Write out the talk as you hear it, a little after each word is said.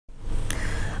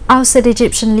Ousted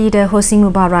Egyptian leader Hosni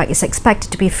Mubarak is expected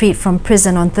to be freed from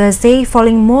prison on Thursday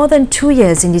following more than 2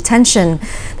 years in detention.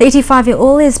 The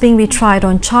 85-year-old is being retried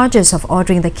on charges of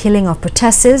ordering the killing of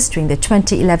protesters during the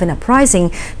 2011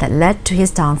 uprising that led to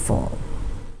his downfall.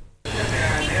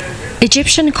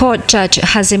 Egyptian court judge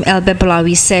Hazim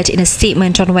El-Beblawi said in a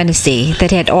statement on Wednesday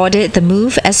that he had ordered the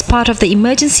move as part of the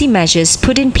emergency measures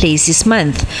put in place this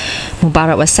month.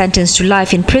 Mubarak was sentenced to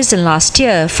life in prison last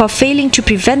year for failing to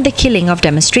prevent the killing of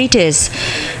demonstrators,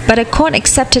 but a court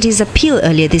accepted his appeal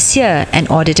earlier this year and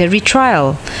ordered a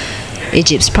retrial.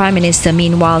 Egypt's Prime Minister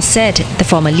meanwhile said the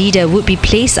former leader would be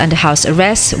placed under house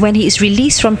arrest when he is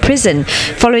released from prison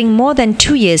following more than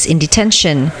 2 years in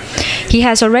detention. He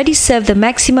has already served the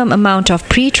maximum amount of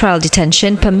pre-trial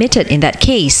detention permitted in that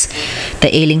case.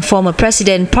 The ailing former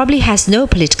president probably has no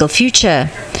political future.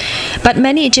 But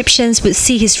many Egyptians would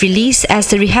see his release as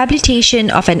the rehabilitation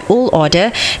of an old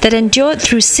order that endured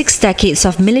through 6 decades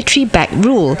of military-backed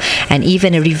rule and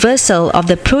even a reversal of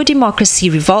the pro-democracy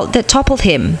revolt that toppled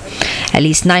him. At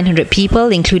least 900 people,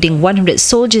 including 100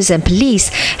 soldiers and police,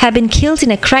 have been killed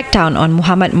in a crackdown on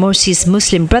Mohamed Morsi's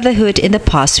Muslim Brotherhood in the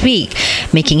past week,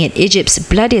 making it Egypt's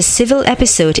bloodiest civil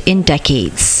episode in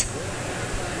decades.